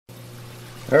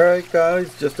Alright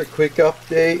guys, just a quick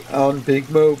update on Big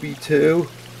Moby 2.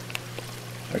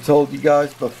 I told you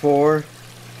guys before,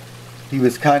 he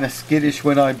was kind of skittish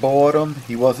when I bought him.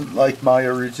 He wasn't like my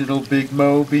original Big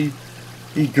Moby.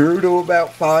 He grew to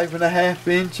about 5.5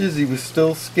 inches. He was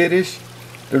still skittish.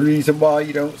 The reason why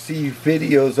you don't see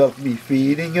videos of me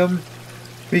feeding him,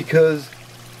 because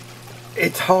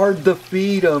it's hard to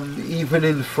feed him even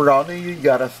in front of you. You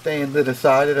gotta stand to the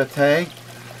side of the tank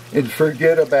and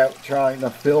forget about trying to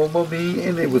film him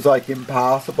eating. It was like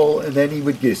impossible. And then he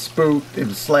would get spooked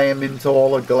and slam into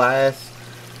all the glass.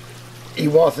 He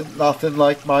wasn't nothing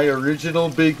like my original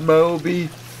Big Moby.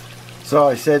 So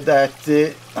I said, that's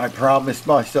it. I promised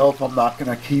myself I'm not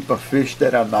going to keep a fish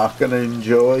that I'm not going to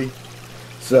enjoy.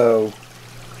 So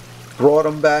brought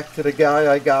him back to the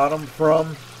guy I got him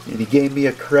from, and he gave me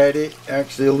a credit,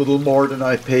 actually a little more than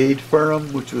I paid for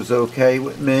him, which was okay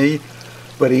with me.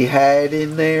 But he had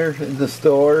in there in the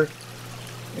store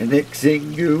an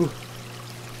Xingu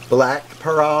black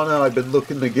piranha. I've been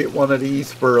looking to get one of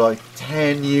these for like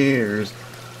 10 years.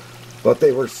 But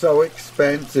they were so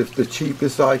expensive. The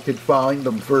cheapest I could find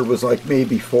them for was like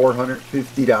maybe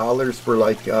 $450 for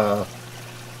like,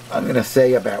 I'm going to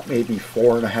say about maybe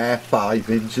 4.5, 5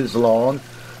 inches long.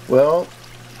 Well,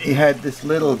 he had this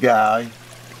little guy.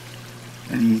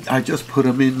 And I just put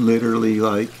him in literally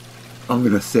like, I'm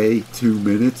going to say 2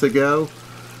 minutes ago.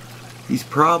 He's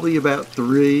probably about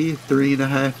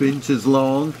 3.5 inches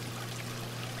long.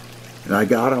 And I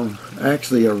got him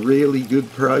actually a really good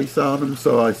price on him.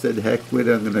 So I said, heck with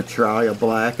it, I'm going to try a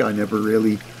black. I never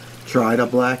really tried a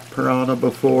black piranha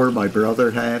before. My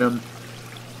brother had him.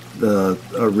 A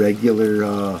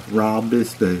regular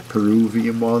rhombus, the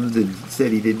Peruvian ones, and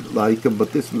said he didn't like them.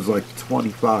 But this was like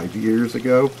 25 years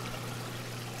ago.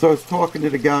 So I was talking to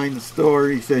the guy in the store.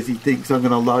 He says he thinks I'm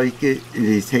going to like it.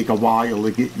 It'll take a while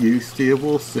to get used to.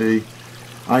 We'll see.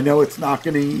 I know it's not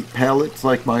going to eat pellets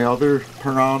like my other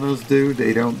piranhas do.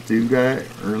 They don't do that.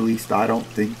 Or at least I don't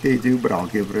think they do. But I'll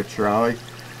give it a try.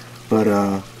 But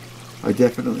I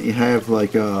definitely have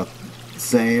like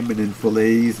salmon and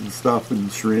fillets and stuff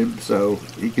and shrimp. So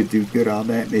he could do good on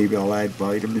that. Maybe I'll add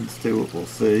vitamins to it. We'll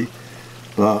see.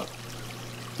 But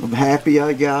I'm happy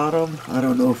I got him. I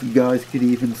don't know if you guys could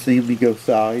even see me go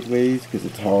sideways because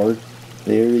it's hard.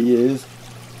 There he is.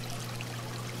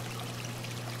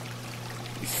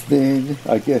 He's thin.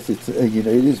 I guess it's, you know,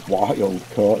 it is wild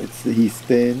caught. He's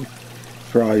thin.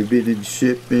 Probably been in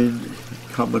shipping,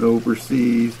 coming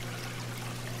overseas.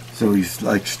 So he's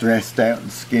like stressed out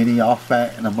and skinny. I'll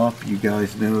fatten him up, you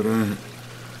guys know that.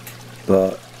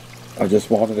 But I just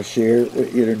wanted to share it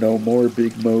with you to know more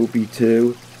Big Moby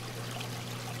 2.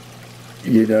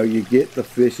 You know, you get the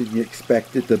fish and you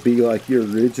expect it to be like your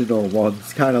original one.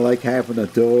 It's kind of like having a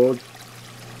dog,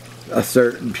 a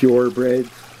certain purebred.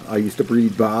 I used to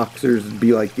breed boxers and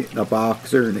be like getting a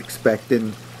boxer and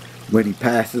expecting when he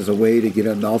passes away to get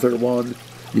another one.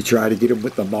 You try to get him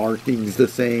with the markings the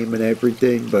same and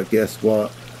everything, but guess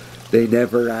what? They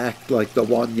never act like the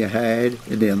one you had,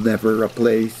 and they'll never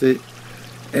replace it.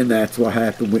 And that's what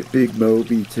happened with Big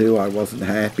Moby too. I wasn't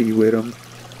happy with him.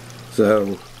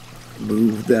 So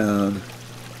moved on.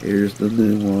 Here's the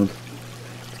new one.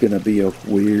 It's gonna be a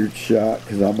weird shot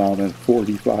because I'm on a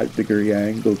 45-degree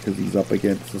angle because he's up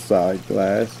against the side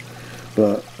glass.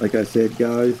 But like I said,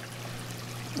 guys,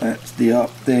 that's the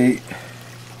update.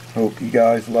 Hope you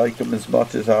guys like him as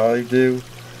much as I do.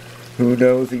 Who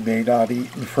knows, he may not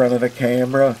eat in front of the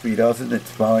camera. If he doesn't, it's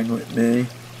fine with me.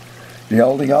 The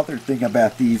only other thing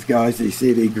about these guys, they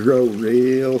say they grow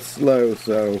real slow,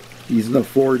 so he's an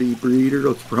 40 breeder.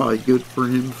 It's probably good for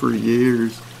him for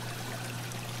years.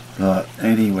 But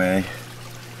anyway,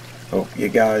 hope you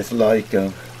guys like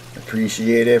him.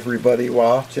 Appreciate everybody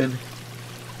watching.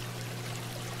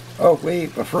 Oh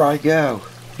wait, before I go,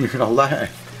 you're gonna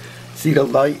laugh. See the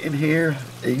light in here?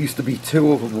 There used to be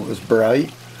 2 of them. It was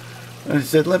bright. And I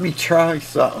said, let me try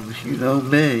something. You know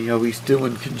me, always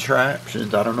doing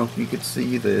contraptions. I don't know if you could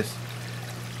see this.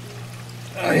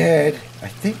 I had, I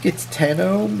think it's 10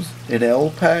 ohms, an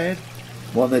L-pad.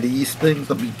 One of these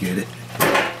things. Let me get it.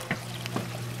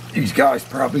 These guys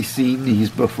probably seen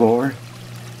these before.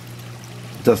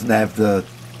 It doesn't have the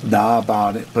knob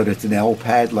on it, but it's an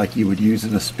L-pad like you would use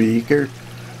in a speaker.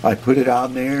 I put it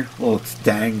on there. Well, it's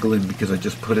dangling because I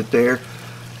just put it there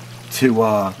to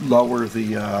lower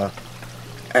the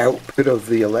output of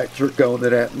the electric going to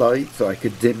that light, so I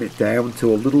could dim it down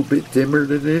to a little bit dimmer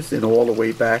than this and all the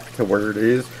way back to where it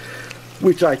is,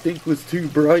 which I think was too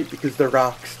bright because the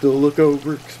rocks still look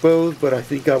overexposed, but I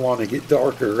think I want to get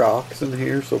darker rocks in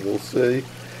here, so we'll see.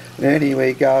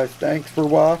 Anyway, guys, thanks for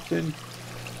watching.